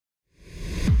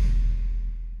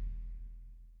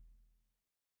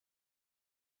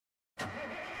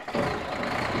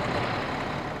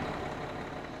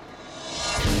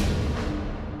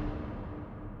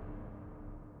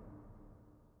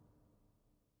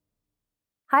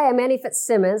Hi, I'm Annie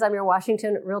Fitzsimmons. I'm your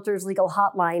Washington Realtors Legal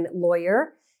Hotline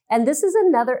lawyer, and this is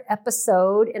another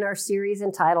episode in our series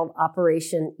entitled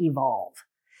Operation Evolve.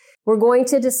 We're going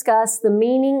to discuss the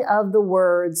meaning of the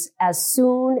words as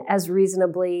soon as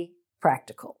reasonably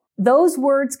practical. Those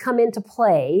words come into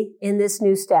play in this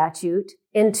new statute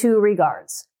in two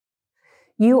regards.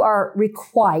 You are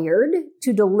required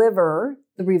to deliver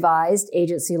the revised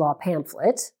agency law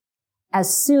pamphlet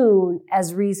as soon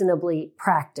as reasonably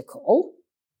practical.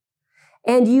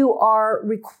 And you are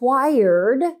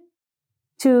required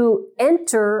to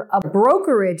enter a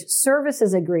brokerage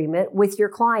services agreement with your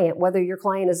client, whether your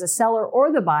client is a seller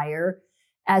or the buyer,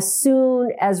 as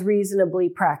soon as reasonably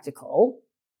practical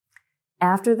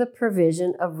after the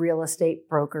provision of real estate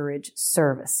brokerage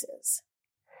services.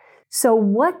 So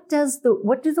what do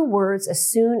the words as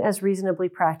soon as reasonably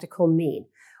practical mean?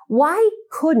 Why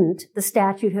couldn't the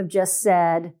statute have just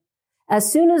said, as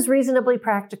soon as reasonably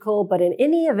practical, but in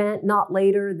any event not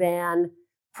later than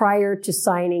prior to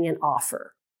signing an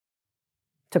offer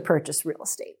to purchase real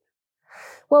estate?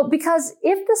 Well, because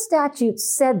if the statute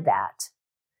said that,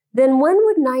 then when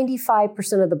would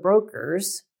 95% of the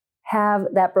brokers have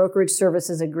that brokerage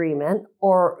services agreement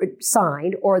or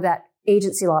signed or that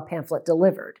agency law pamphlet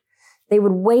delivered? They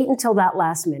would wait until that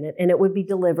last minute and it would be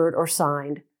delivered or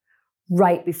signed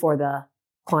right before the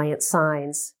client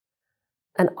signs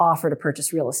an offer to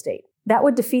purchase real estate. That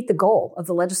would defeat the goal of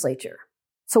the legislature.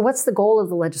 So what's the goal of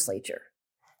the legislature?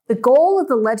 The goal of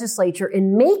the legislature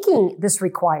in making this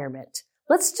requirement,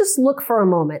 let's just look for a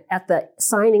moment at the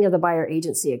signing of the buyer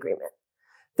agency agreement.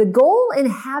 The goal in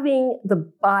having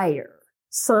the buyer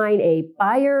sign a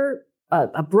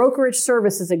brokerage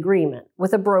services agreement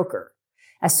with a broker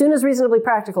as soon as reasonably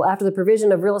practical after the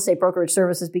provision of real estate brokerage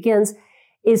services begins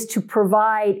is to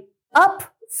provide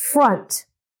upfront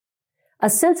a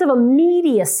sense of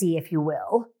immediacy, if you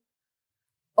will,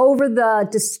 over the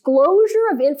disclosure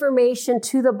of information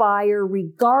to the buyer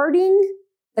regarding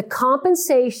the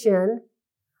compensation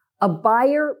a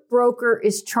buyer broker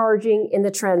is charging in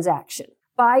the transaction.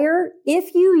 Buyer,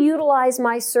 if you utilize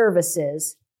my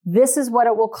services, this is what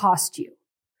it will cost you.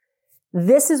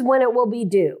 This is when it will be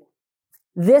due.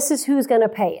 This is who's going to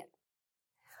pay it.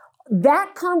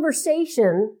 That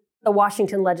conversation, the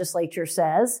Washington legislature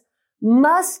says,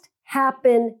 must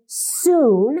happen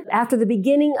soon after the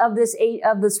beginning of this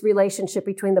relationship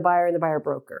between the buyer and the buyer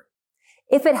broker.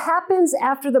 If it happens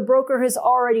after the broker has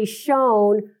already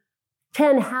shown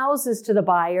 10 houses to the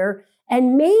buyer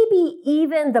and maybe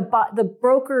even the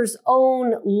broker's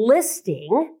own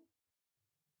listing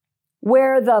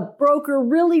where the broker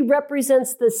really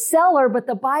represents the seller, but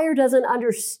the buyer doesn't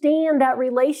understand that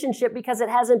relationship because it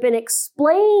hasn't been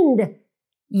explained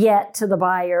yet to the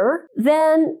buyer,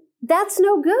 then that's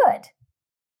no good.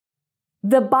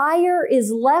 The buyer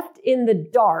is left in the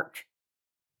dark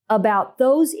about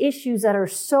those issues that are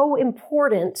so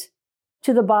important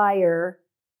to the buyer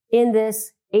in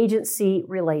this agency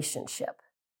relationship.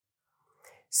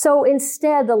 So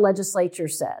instead, the legislature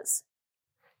says,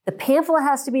 the pamphlet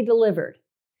has to be delivered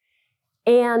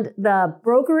and the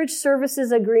brokerage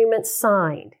services agreement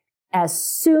signed as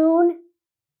soon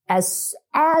as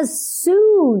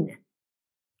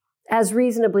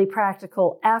reasonably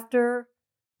practical after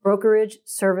brokerage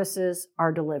services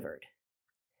are delivered.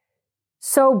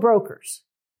 So brokers,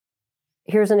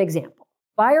 here's an example.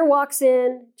 Buyer walks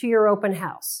in to your open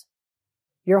house.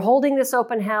 You're holding this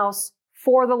open house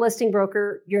for the listing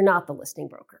broker. You're not the listing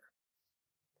broker.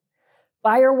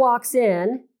 Buyer walks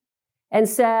in and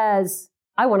says,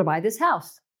 I want to buy this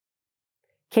house.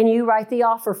 Can you write the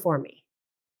offer for me?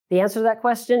 The answer to that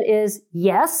question is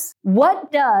yes.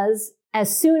 What does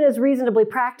as soon as reasonably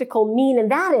practical mean in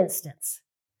that instance?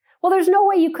 Well, there's no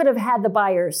way you could have had the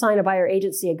buyer sign a buyer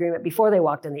agency agreement before they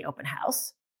walked in the open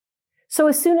house. So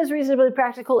as soon as reasonably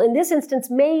practical in this instance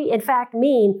may in fact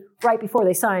mean right before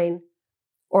they sign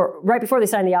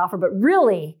the offer, but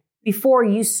really before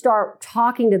you start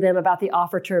talking to them about the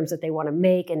offer terms that they want to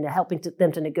make and helping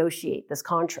them to negotiate this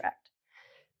contract.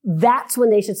 That's when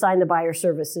they should sign the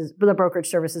brokerage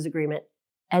services agreement.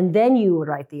 And then you would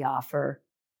write the offer.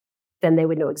 Then they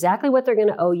would know exactly what they're going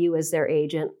to owe you as their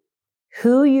agent,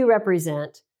 who you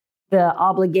represent, the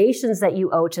obligations that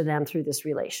you owe to them through this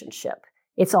relationship.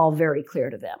 It's all very clear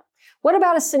to them. What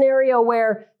about a scenario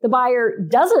where the buyer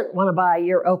doesn't want to buy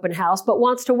your open house, but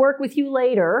wants to work with you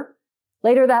later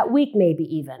that week maybe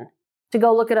even, to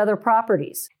go look at other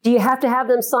properties? Do you have to have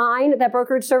them sign that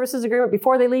brokerage services agreement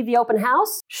before they leave the open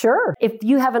house? Sure. If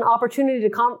you have an opportunity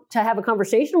to have a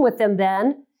conversation with them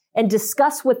then and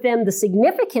discuss with them the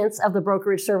significance of the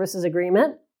brokerage services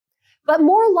agreement, but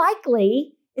more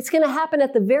likely it's going to happen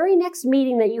at the very next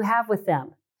meeting that you have with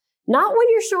them. Not when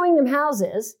you're showing them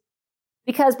houses,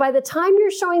 because by the time you're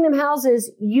showing them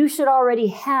houses, you should already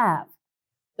have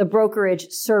the brokerage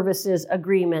services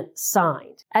agreement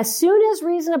signed. As soon as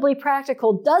reasonably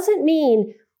practical doesn't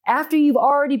mean after you've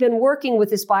already been working with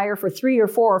this buyer for 3 or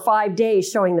 4 or 5 days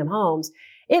showing them homes.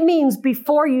 It means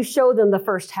before you show them the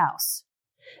first house.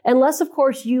 Unless, of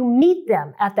course, you meet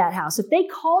them at that house. If they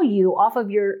call you off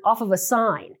of a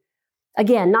sign,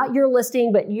 again, not your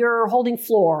listing, but you're holding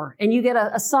floor, and you get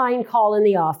a sign call in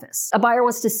the office. A buyer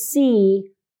wants to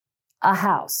see a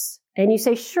house, and you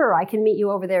say, sure, I can meet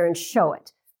you over there and show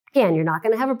it. Again, you're not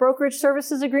going to have a brokerage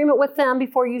services agreement with them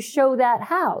before you show that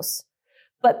house.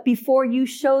 But before you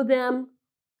show them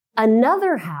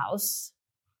another house,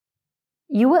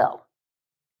 you will.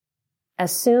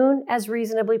 As soon as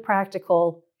reasonably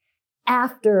practical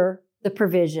after the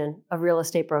provision of real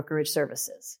estate brokerage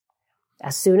services.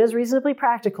 As soon as reasonably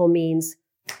practical means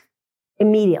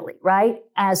immediately, right?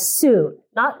 As soon,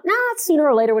 not sooner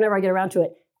or later whenever I get around to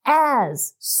it.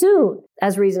 As soon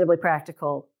as reasonably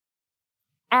practical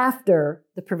after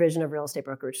the provision of real estate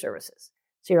brokerage services.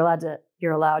 So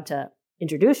you're allowed to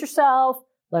introduce yourself,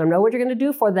 let them know what you're going to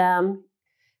do for them,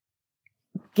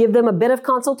 give them a bit of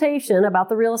consultation about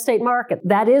the real estate market.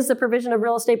 That is the provision of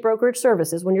real estate brokerage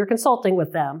services when you're consulting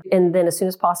with them. And then as soon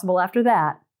as possible after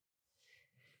that,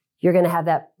 you're going to have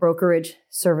that brokerage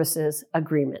services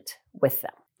agreement with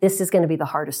them. This is going to be the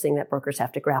hardest thing that brokers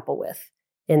have to grapple with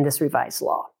in this revised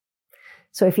law.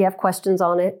 So if you have questions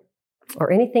on it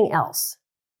or anything else,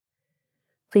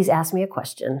 please ask me a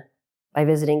question by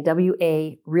visiting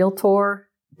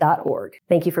warealtor.org.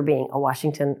 Thank you for being a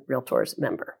Washington Realtors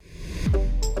member.